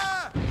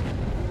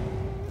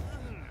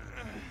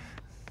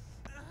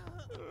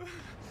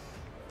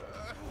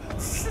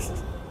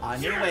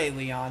 On your way,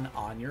 Leon.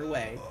 On your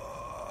way.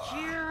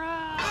 Cheer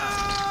up!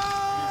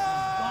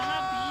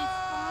 Gonna be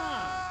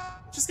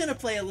fun. Just gonna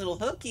play a little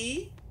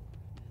hooky.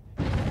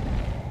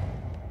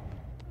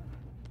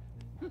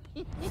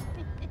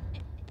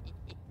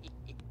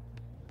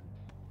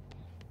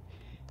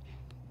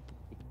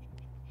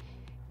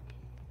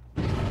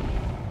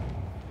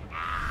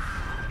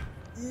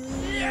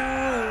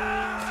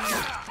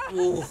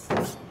 Ooh.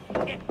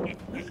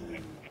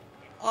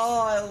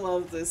 Oh, I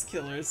love this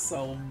killer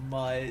so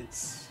much.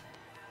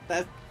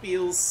 That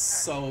feels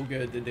so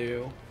good to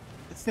do.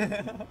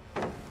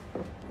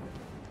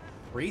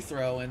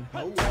 Rethrowing.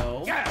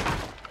 Hello.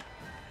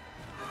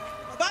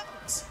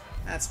 Bounce!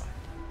 That's fine.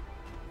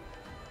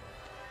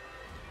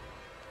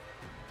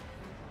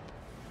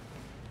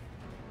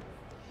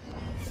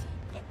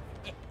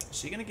 Is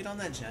she gonna get on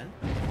that gen?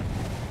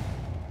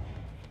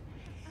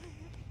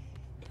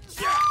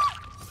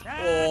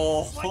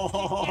 Oh!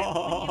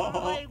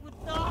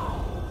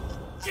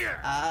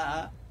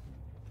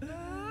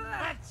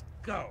 Let's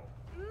go.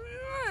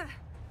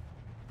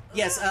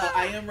 Yes,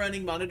 I am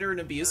running Monitor and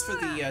Abuse for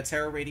the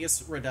Terror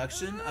Radius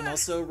reduction. I'm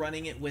also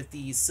running it with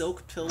the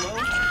Silk Pillow,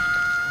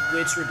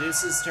 which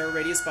reduces Terror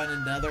Radius by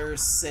another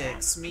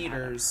 6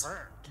 meters,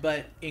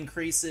 but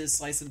increases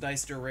Slice and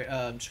Dice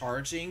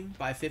charging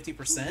by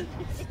 50%.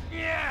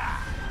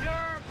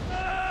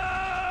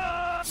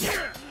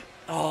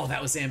 Oh,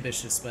 that was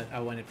ambitious, but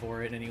I went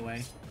for it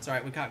anyway. It's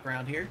alright, we caught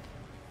ground here.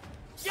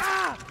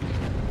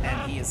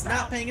 And he is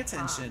not paying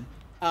attention.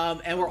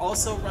 And we're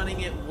also running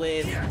it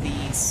with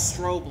the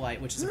strobe light,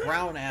 which is a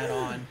brown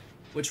add-on,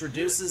 which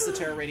reduces the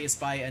terror radius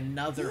by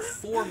another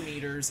 4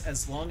 meters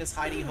as long as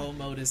Hidey Ho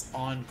mode is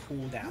on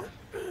cooldown.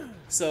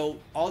 So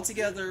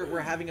altogether,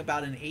 we're having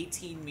about an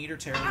 18-meter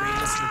terror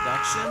radius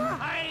reduction.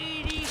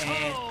 Hidey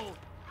Ho!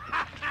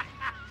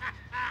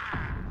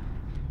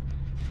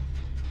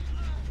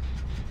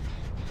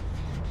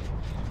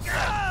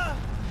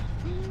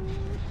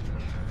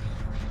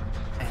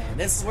 And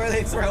this is where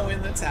they throw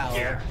in the towel.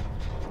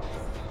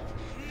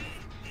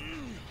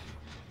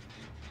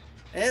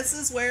 This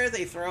is where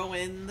they throw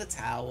in the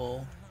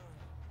towel.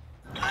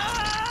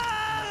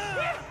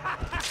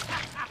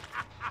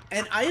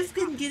 And I've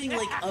been getting,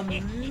 like,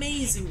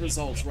 amazing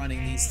results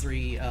running these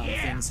three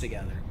things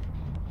together.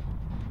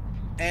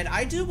 And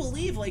I do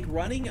believe, like,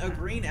 running a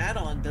green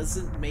add-on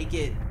doesn't make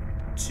it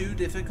too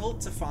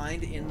difficult to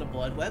find in the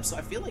Blood Web, so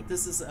I feel like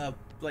this is a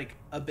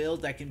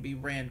build that can be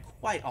ran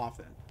quite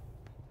often.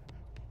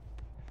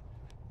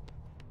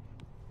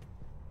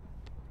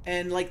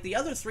 And, like, the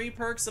other 3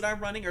 perks that I'm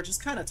running are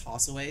just kind of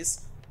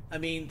tossaways. I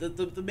mean,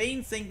 the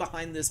main thing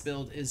behind this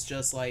build is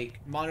just,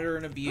 like, Monitor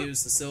and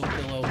Abuse, the Silk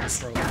Pillow, and the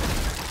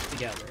Strobing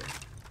together.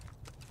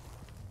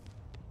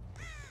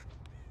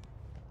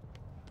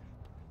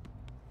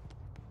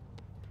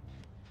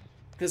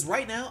 Because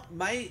right now,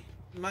 my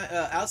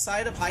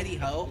outside of Hidey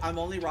Ho, I'm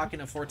only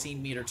rocking a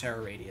 14-meter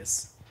terror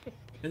radius.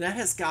 And that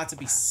has got to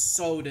be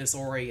so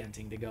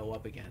disorienting to go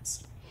up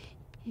against.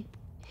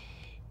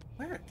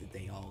 Where did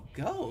they all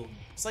go?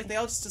 It's like they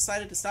all just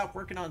decided to stop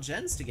working on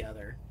gens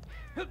together.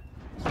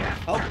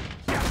 Oh.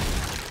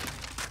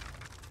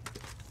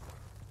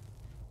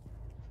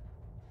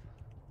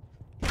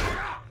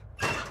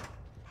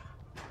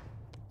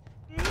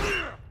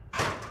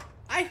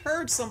 I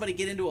heard somebody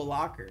get into a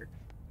locker.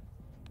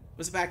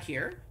 Was it back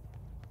here?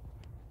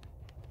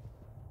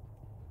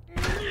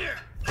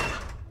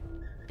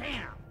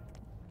 Damn!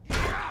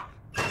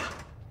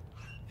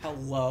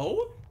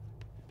 Hello?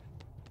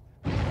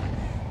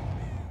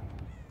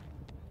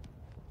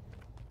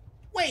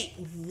 Wait,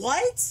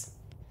 what?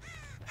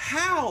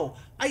 How?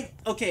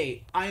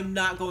 Okay, I'm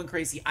not going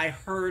crazy. I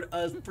heard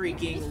a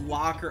freaking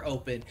locker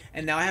open,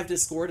 and now I have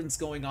discordance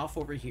going off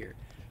over here.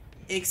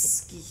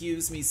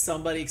 Excuse me,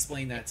 somebody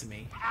explain that to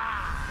me.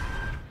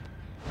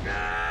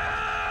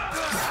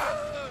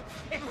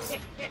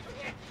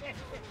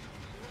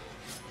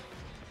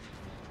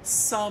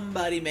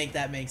 Somebody make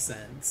that make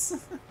sense.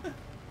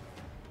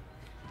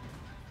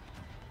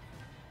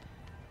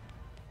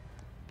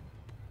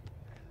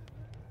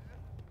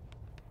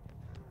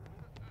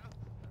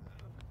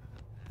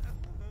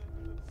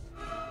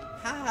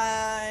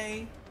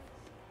 Hi.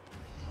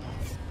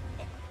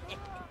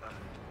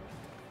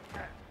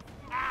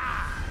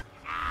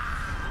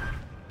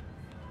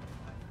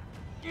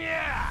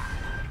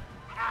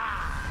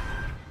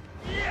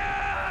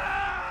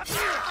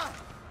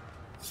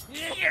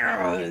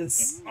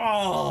 Yes!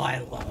 Oh, I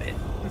love it.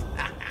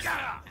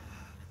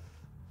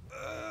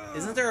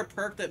 Isn't there a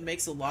perk that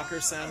makes a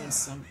locker sound in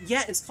some...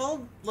 Yeah, it's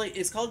called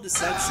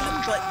Deception,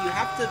 but you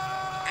have to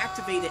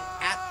activate it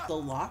at the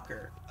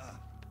locker.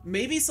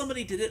 Maybe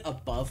somebody did it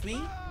above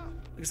me?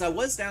 Because I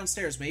was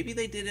downstairs. Maybe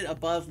they did it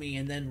above me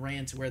and then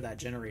ran to where that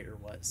generator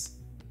was.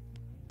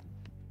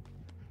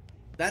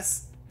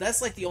 That's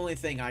like the only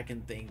thing I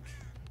can think.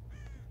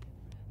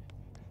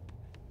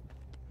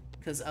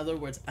 Because other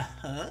words,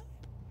 uh-huh?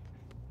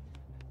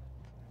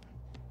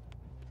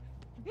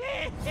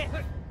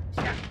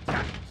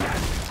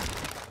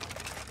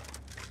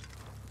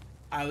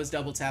 I was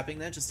double tapping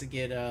that just to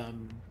get, Oh,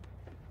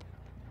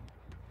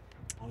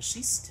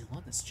 she's still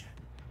on this chat.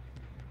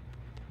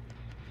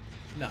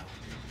 No.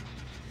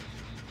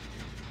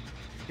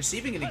 Is she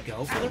even gonna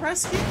go for the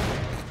rescue?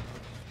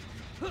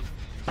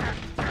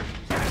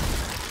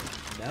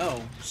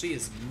 No, she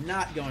is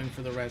not going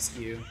for the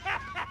rescue.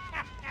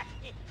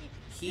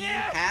 He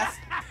hath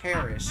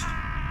perished.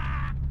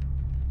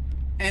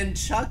 And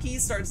Chucky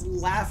starts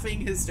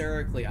laughing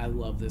hysterically. I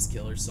love this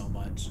killer so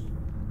much.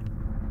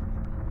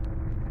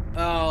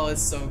 Oh,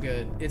 it's so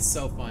good. It's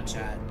so fun,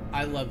 chat.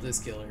 I love this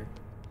killer.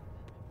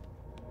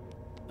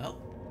 Oh.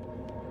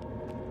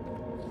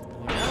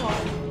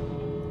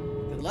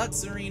 Oh no. Good luck,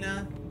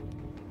 Serena.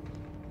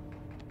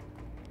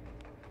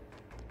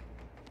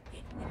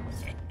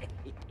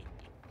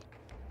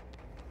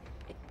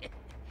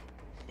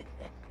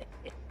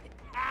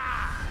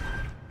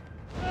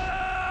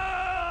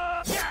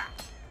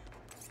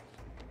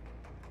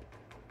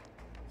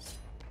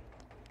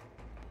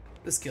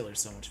 This killer's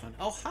so much fun.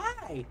 Oh,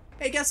 hi!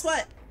 Hey, guess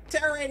what?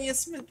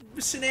 Radius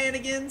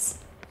Shenanigans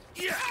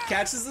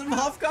catches him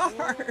off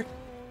guard.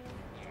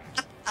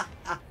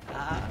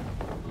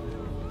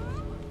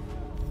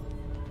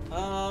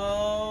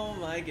 Oh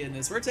my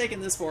goodness. We're taking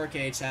this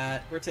 4K,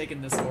 chat. We're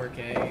taking this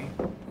 4K.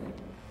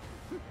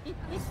 You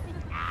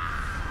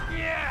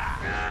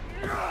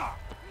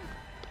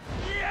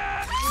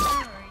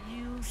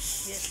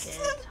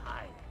shitheads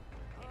hide.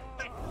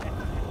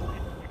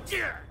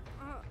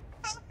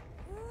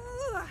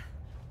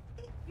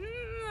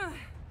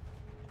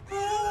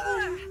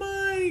 Oh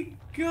my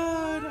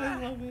god, I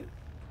love it.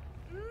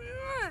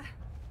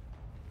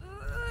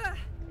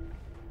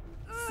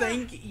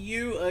 thank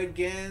you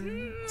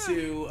again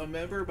to a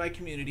member of my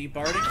community,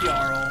 Bardic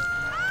Jarl,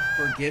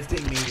 for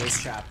gifting me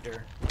this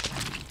chapter.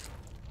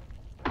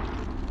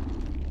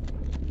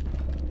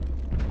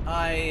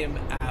 I am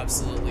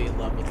absolutely in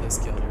love with this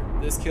killer.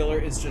 This killer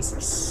is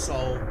just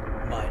so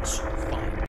much fun.